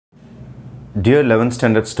Dear 11th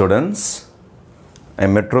standard students, I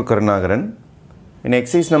am Metro Karnagaran. In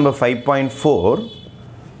exercise number 5.4,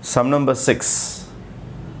 sum number 6,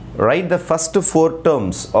 write the first four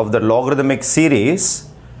terms of the logarithmic series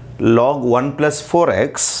log 1 plus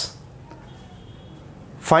 4x.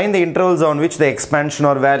 Find the intervals on which the expansion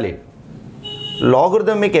are valid.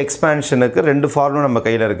 Logarithmic expansion க்கு ரெண்டு formula நம்ம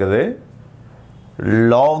கையில இருக்குது.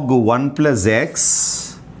 Log 1 plus x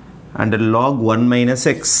and log 1 minus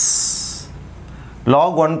x.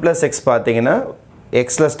 Log 1 plus x பார்த்தீங்கன்னா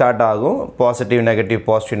x ல start ஆகும், positive negative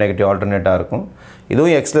ஆல்டர்னேட்டா இருக்கும்.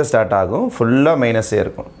 இதுவும் x ல ஸ்டார்ட் ஆகும், ஃபுல்லா மைனஸே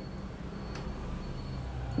இருக்கும்.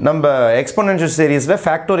 நம்ம எக்ஸ்போனென்ஷியல் சீரிஸ்ல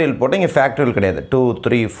ஃபேக்டோரியல் போட்டு இங்க ஃபேக்டோரியல் கிடையாது. 2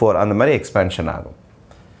 3 4 அந்த மாதிரி எக்ஸ்பான்ஷன் ஆகும்.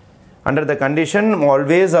 Under the condition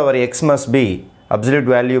always our x must be, absolute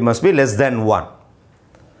value must be less than 1.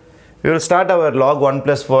 We will start our log 1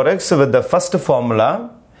 plus 4x with the first formula.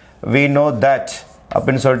 We know that up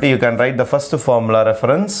in solti you can write the first formula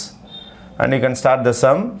reference and you can start the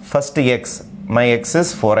sum. First x, my x is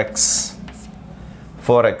 4x,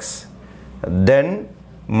 then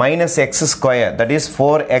minus x square, that is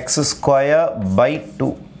 4x square by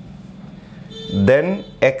 2, then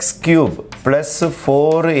x cube plus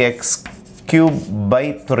 4x cube by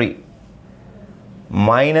 3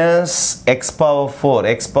 minus x power 4.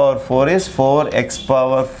 X power 4 is 4x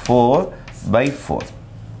power 4 by 4.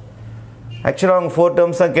 Actually, on 4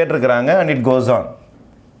 terms are கேட்டிருக்கிறாங்க and it goes on.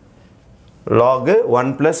 Log 1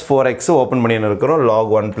 plus 4x open பண்ணின்னு இருக்கிறோம். Log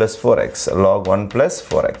 1 plus 4x. Log 1 plus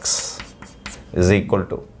 4x is equal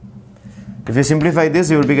to. If you simplify this,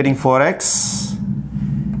 you will be getting 4x.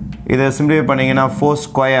 இதை simplify பண்ணீங்கன்னா 4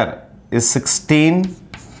 square is 16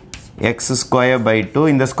 x square by 2.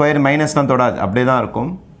 இந்த square minus நான் தொடாது, அப்படியே தான் இருக்கும்.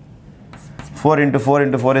 4 into 4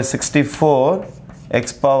 into 4 is 64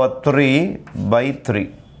 x power 3 by 3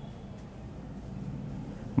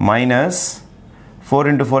 minus 4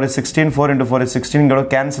 into 4 is 16, 4 into 4 is 16, இங்கோட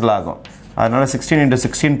cancel ஆகும். அதனால 16 into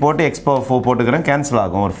 16 போட்டு x power 4 போட்டுக்கிறேன், cancel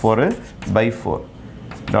ஆகும். ஒரு 4 by 4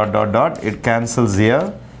 dot dot dot, it cancels here.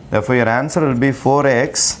 Therefore your answer will be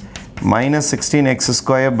 4x minus 16x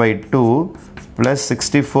square by 2 plus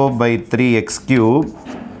 64 by 3x cube.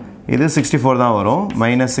 இது 64 தான் வரும்,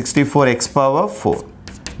 minus 64x power 4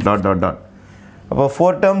 dot dot dot. அப்போ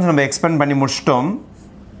 4 terms நம்ம expand பண்ணி முடிச்சிட்டோம்.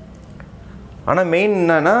 ஆனால் மெயின்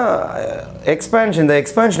என்னன்னா எக்ஸ்பான்ஷன். இந்த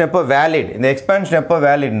எக்ஸ்பான்ஷன் எப்போ வேலிட்? இந்த எக்ஸ்பான்ஷன் எப்போ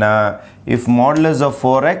வேலிட்னா if modulus of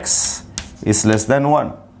 4x is less than 1.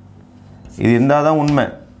 இது இருந்தால் தான் உண்மை.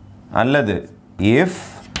 அல்லது இஃப்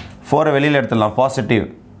 4 வெளியில் எடுத்துடலாம், positive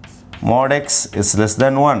mod x is less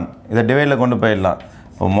than 1, இதை டிவைடில் கொண்டு போயிடலாம்.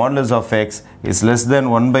 இப்போ modulus of x is less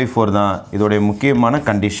than 1/4 தான் இதோடைய முக்கியமான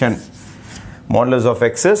condition. Modulus of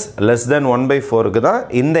x is less than 1/4க்கு தான்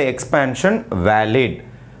இந்த எக்ஸ்பான்ஷன் வேலிட்.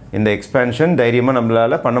 இந்த எக்ஸ்பான்ஷன் தைரியமாக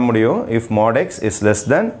நம்மளால் பண்ண முடியும். if mod x is less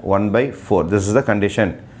than 1/4, this is the condition.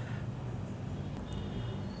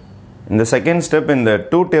 இந்த செகண்ட் ஸ்டெப் இந்த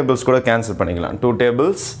 2 tables கூட கேன்சல் பண்ணிக்கலாம். 2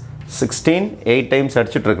 tables 16 8 டைம்ஸ்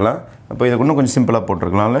அடிச்சுட்டு இருக்கலாம். அப்போ இதுக்கு இன்னும் கொஞ்சம் சிம்பிளாக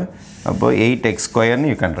போட்டிருக்கலாம்ல. அப்போ 8x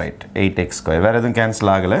ஸ்கொயர்னு you can write 8x square. வேறு எதுவும்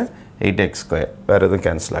கேன்சல் ஆகலை, 8x ஸ்கொயர் வேறு எதுவும்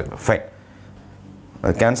கேன்சல் ஆகலை. ஃபைன்,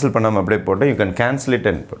 அது கேன்சல் பண்ணாமல் அப்படியே போட்டு you can cancel it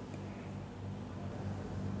and put.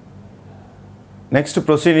 Next,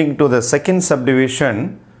 proceeding to the second subdivision,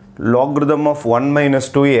 logarithm of 1 minus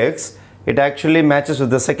 2x, it actually matches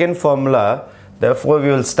with the second formula. Therefore, we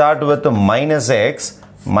will start with minus x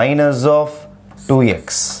minus of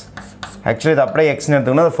 2x. Actually, the apply x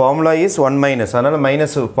the formula is 1 minus. Another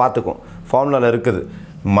minus formula இருக்குது.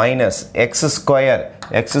 Minus x square.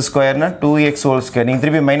 X square na 2x whole square. நீங்கள்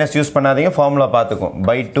திருப்பி minus use பண்ணாதீங்க, formula பார்த்துக்கும்.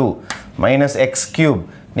 By 2 minus x cube.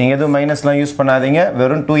 நீங்கள் எதுவும் மைனஸ்லாம் use பண்ணாதீங்க,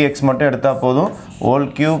 வெறும் 2x மட்டும் எடுத்தால் போதும். whole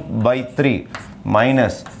cube by 3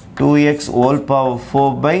 minus 2x whole power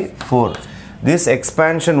 4 by 4. This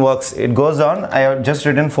expansion works. It goes on. I have just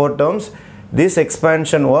written 4 terms. This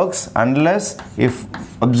expansion works unless if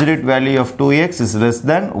absolute value of 2x is less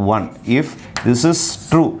than 1. If this is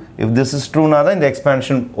true. If this is true, now then the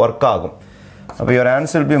expansion work ஆகும். அப்போ your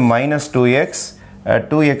answer will be minus 2x.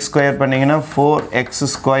 2x square பண்ணிங்கன்னா 4x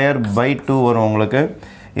square by 2 வரும் உங்களுக்கு.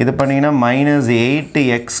 இது பண்ணிங்கன்னா minus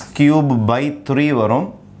 8x cube by 3 வரும்.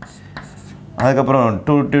 அதுக்கப்புறம்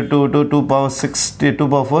 2 power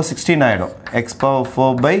 4 16 ஆகிடும். x power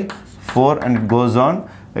 4 by 4 and it goes on.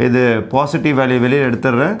 இது பாசிட்டிவ் வேல்யூ வெளியில்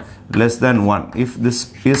எடுத்துடுறேன், less than 1. If this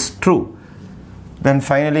is true, then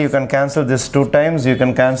finally you can cancel this 2 times, you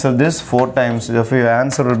can cancel this 4 times. Therefore your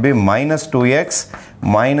answer will be minus 2x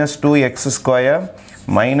minus 2x square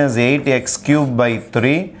minus 8x cube by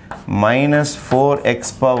 3 minus 4x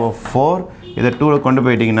power 4. இதை 2ல கொண்டு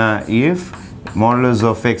போயிட்டீங்கன்னா if modulus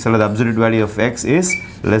of x or the absolute value of x is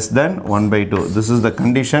less than 1 by 2. This is the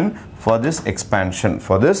condition for this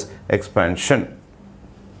expansion.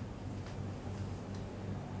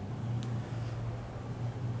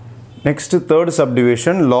 Next, third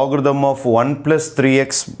subdivision, logarithm of 1 plus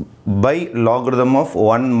 3x by logarithm of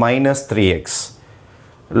 1 minus 3x.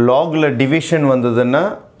 Log la division vandaduna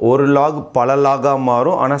ஒரு log பல லாகா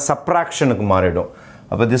மாறும் ஆனா சப்ட்ராக்ஷனுக்கு மாறிடும்.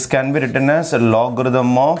 அப்ப this can be written as a logarithm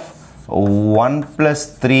of 1 plus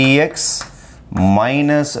 3x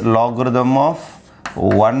minus logarithm of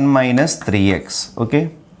 1 minus 3x. Okay.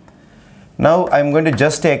 Now I am going to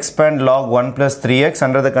just expand log 1 plus 3x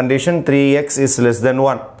under the condition 3x is less than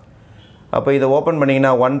 1. அப்ப இத open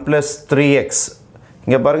பண்ணீங்கன்னா 1 plus 3x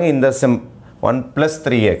இங்க பாருங்க இந்த 1 plus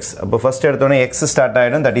 3x. அப்ப first எடுத்தோனே x start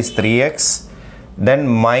ஆயிடும், that is 3x. Then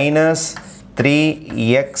minus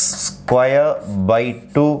 3x square by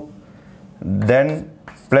 2. Then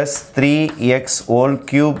plus 3x whole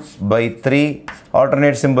cube by 3.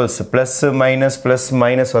 Alternate symbols plus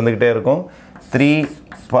minus வந்துகிட்டே இருக்கும்.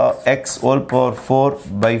 3x whole power 4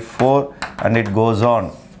 by 4 and it goes on.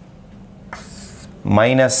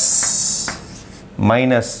 Minus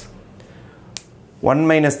 1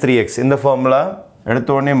 minus 3x in the formula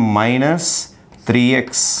எடுத்தோனே minus 3x,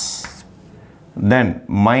 then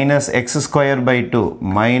minus x square by 2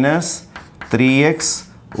 minus 3x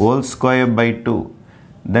whole square by 2,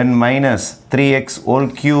 then minus 3x whole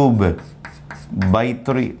cube by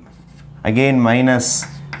 3, again minus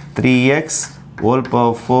 3x whole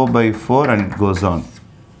power 4 by 4 and it goes on.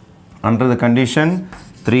 Under the condition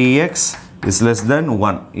 3x is less than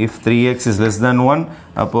 1. If 3x is less than 1,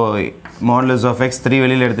 appo modulus of x 3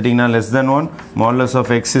 வெளியில எடுத்துட்டீங்கன்னா less than 1, modulus of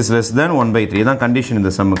x is less than 1 by 3. இதான் condition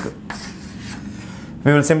இந்த சம்முக்கு. We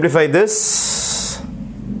will simplify this.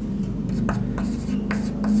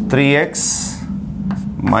 3x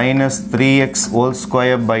minus 3x whole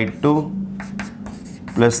square by 2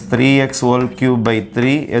 plus 3x whole cube by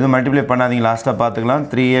 3. எதுவும் multiply பண்ணாதீங்க, லாஸ்டா பார்த்துக்கலாம்.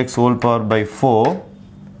 3x whole power by 4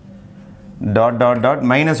 dot dot dot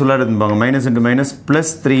minus உள்ள எடுத்துப்பாங்க, minus into minus plus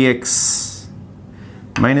 3x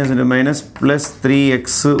minus into minus plus 3x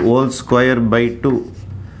whole square by 2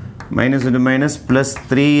 minus into minus plus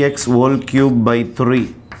 3x whole cube by 3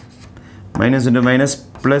 minus into minus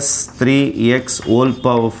plus 3x whole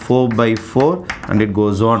power 4 by 4 and it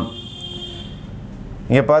goes on.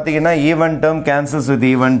 இங்க பாத்தீங்கன்னா even term cancels with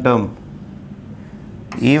even term,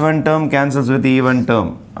 even term cancels with even term.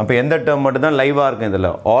 அப்ப எந்த term மட்டும் தான் லைவா இருக்கு, இதுல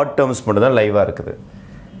add terms மட்டும் தான் லைவா இருக்குது.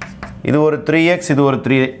 இது ஒரு 3x, இது ஒரு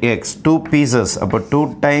 3x, 2 pieces. அப்ப 2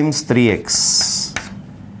 times 3x.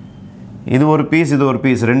 இது ஒரு பீஸ், இது ஒரு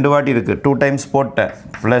பீஸ், ரெண்டு வாட்டி இருக்கு, 2 times போட்டேன்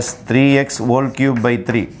plus 3x whole cube by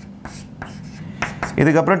 3.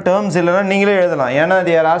 இதுக்கு அப்புறம் டேர்ம்ஸ் இல்லனா நீங்களே எழுதலாம், ஏனா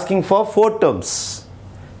they are asking for 4 terms.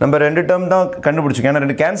 நம்ம ரெண்டு டேர்ம் தான் கண்டுபிடிச்சோம், ஏனா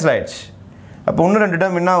ரெண்டு கேன்சல் ஆயிடுச்சு. அப்ப இன்னும் ரெண்டு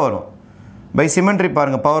டேர்ம் என்ன வரும்? பை சிமெட்ரி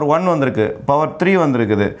பாருங்க, பவர் 1 வந்திருக்கு, பவர் 3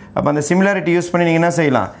 வந்திருக்குது. அப்ப அந்த சிமிலாரிட்டி யூஸ் பண்ணி நீங்க என்ன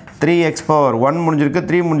செய்யலாம்? 3x பவர் 1 முடிஞ்சிருக்கு,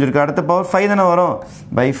 3 முடிஞ்சிருக்கு, அடுத்த பவர் 5 தான வரும்,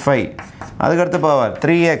 by 5. அதுக்கு அடுத்த power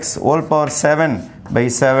 3x whole power 7 by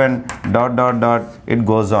 7 dot dot dot it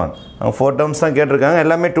goes on. 4 terms தான் கேட்டிருக்காங்க,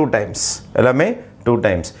 எல்லாமே 2 times, எல்லாமே 2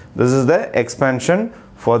 times. This is the expansion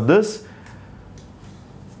for this.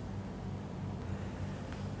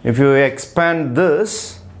 If you expand this,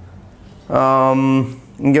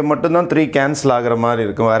 இங்க மட்டும் தான் 3 கேன்சல் ஆகுற மாதிரி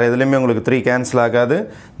இருக்கும், வேற எதுலயுமே உங்களுக்கு 3 கேன்சல் ஆகாது.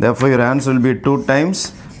 Therefore your answer will be 2 times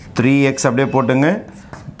 3x. அப்படியே போடுங்க,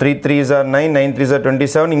 3 3s are 9, 9 3s are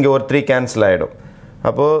 27. இங்க ஒரு 3 கேன்சல் ஆயிடும்.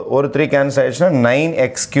 அப்போ ஒரு 3 கேன்சல் ஆயிடுச்சுனா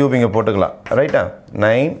 9x cube இங்க போட்டுக்கலாம், ரைட்டா?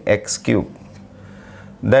 9x cube.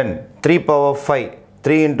 Then 3 power 5,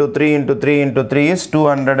 3 into 3 into 3 into 3 is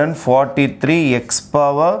 243x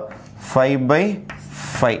power 5 by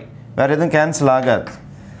 5. வேற எதுவும் கேன்சல் ஆகாது.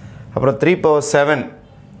 அப்புறம் 3 power 7,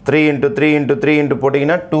 3 into 3 into 3 into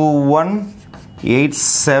போட்டீங்கன்னா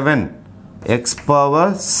 2187 x power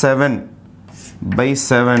 7 by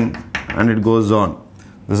 7 and it goes on.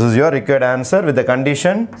 This is your required answer with the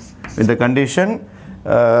condition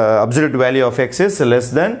absolute value of x is less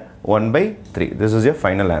than 1 by 3. This is your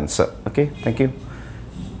final answer. Okay, thank you.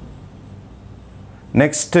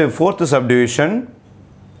 Next, fourth subdivision.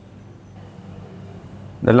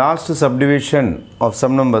 The last subdivision of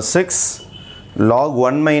sum number 6, log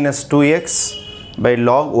 1 minus 2x by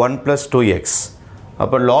log 1 plus 2x.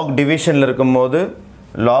 அப்போ log divisionல இருக்கும்போது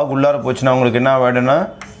log உள்ளார போச்சுன்னா உங்களுக்கு என்ன ஆயிடும்னா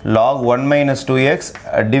log 1 minus 2x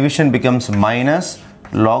division becomes minus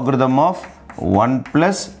logarithm of 1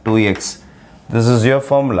 plus 2x. This is your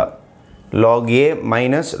formula, log a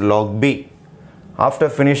minus log b. After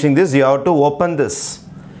finishing this, you have to open this.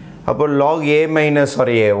 அப்போ log a minus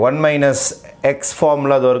sorry 1 minus x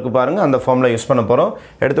formula அது வரைக்கும் பாருங்க அந்த formula use பண்ண போறோம்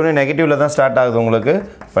எடுத்தோனே நெகட்டிவ்ல தான் start ஆகுது உங்களுக்கு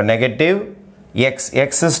இப்போ negative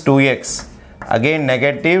x is 2x again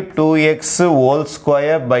negative 2x whole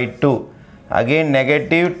square by 2 again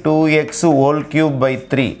negative 2x whole cube by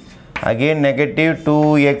 3 again negative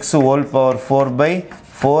 2x whole power 4 by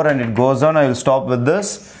 4 and it goes on. I will stop with this.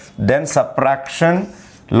 Then subtraction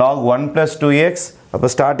log 1 plus 2x அப்போ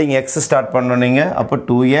starting x start பண்ணனுங்க அப்போ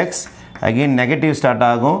 2x again negative start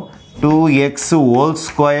ஆகும் 2x whole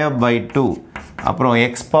square by 2 அப்புறம்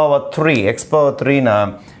x power 3 னா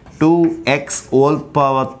 2x whole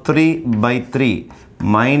power 3 by 3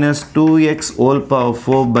 minus 2x whole power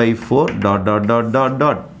 4 by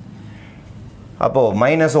 4 ... அப்போ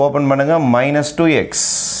minus open பண்ணுங்க minus 2x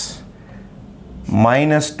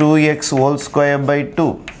minus 2x whole square by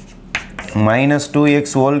 2 minus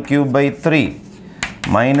 2x whole cube by 3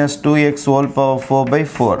 minus 2x whole power 4 by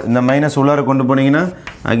 4 இந்த minus உள்ளார கொண்டு போனீங்கன்னா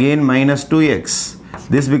again minus 2x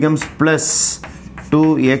this becomes plus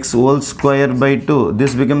 2x whole square by 2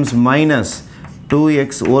 this becomes minus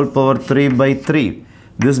 2x whole power 3 by 3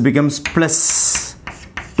 this becomes plus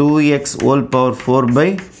 2x whole power 4 by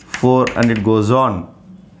 4 and it goes on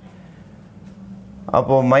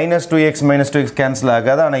அப்போ minus 2x cancel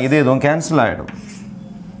ஆகாது ஆனா இது இதுவும் cancel ஆயிடும்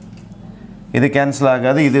இது cancel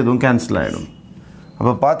ஆகாது இது இதுவும் cancel ஆயிடும்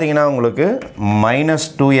அப்போ பாத்தீங்கன்னா உங்களுக்கு minus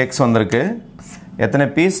 2x வந்திருக்கு எத்தனை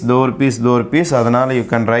பீஸ் ஒரு பீஸ் அதனால you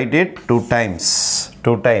can write it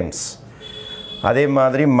 2 times அதே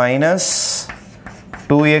மாதிரி minus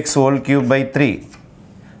 2x whole cube by 3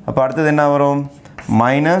 அப்போ அடுத்தது என்ன வரும்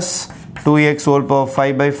minus 2x whole power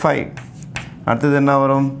 5 by 5 அடுத்தது என்ன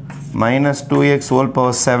வரும் minus 2x whole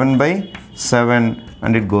power 7 by 7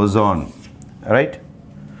 and it goes on right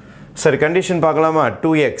sir condition பார்க்கலாமா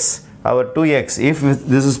 2x our 2x if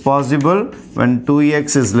this is possible when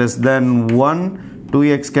 2x is less than 1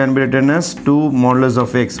 2x can be written as 2 modulus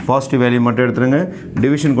of x positive value மட்டும் எடுத்துருங்க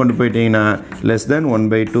division கொண்டு போயிட்டீங்கன்னா less than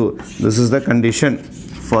 1 by 2 this is the condition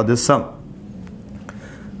for this sum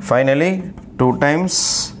finally 2 times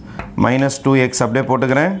minus 2x அப்படியே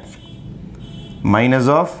போட்டுக்கிறேன் minus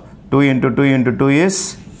of 2 into 2 into 2 is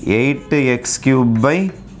 8x cube by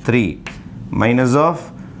 3 minus of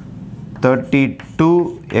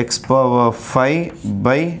 32x power 5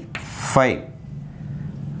 by 5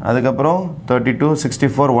 அதுக்கப்புறம் 32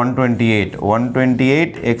 64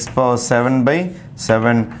 128 x power 7 by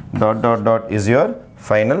 7 ... is your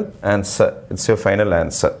final answer it's your final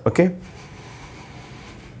answer okay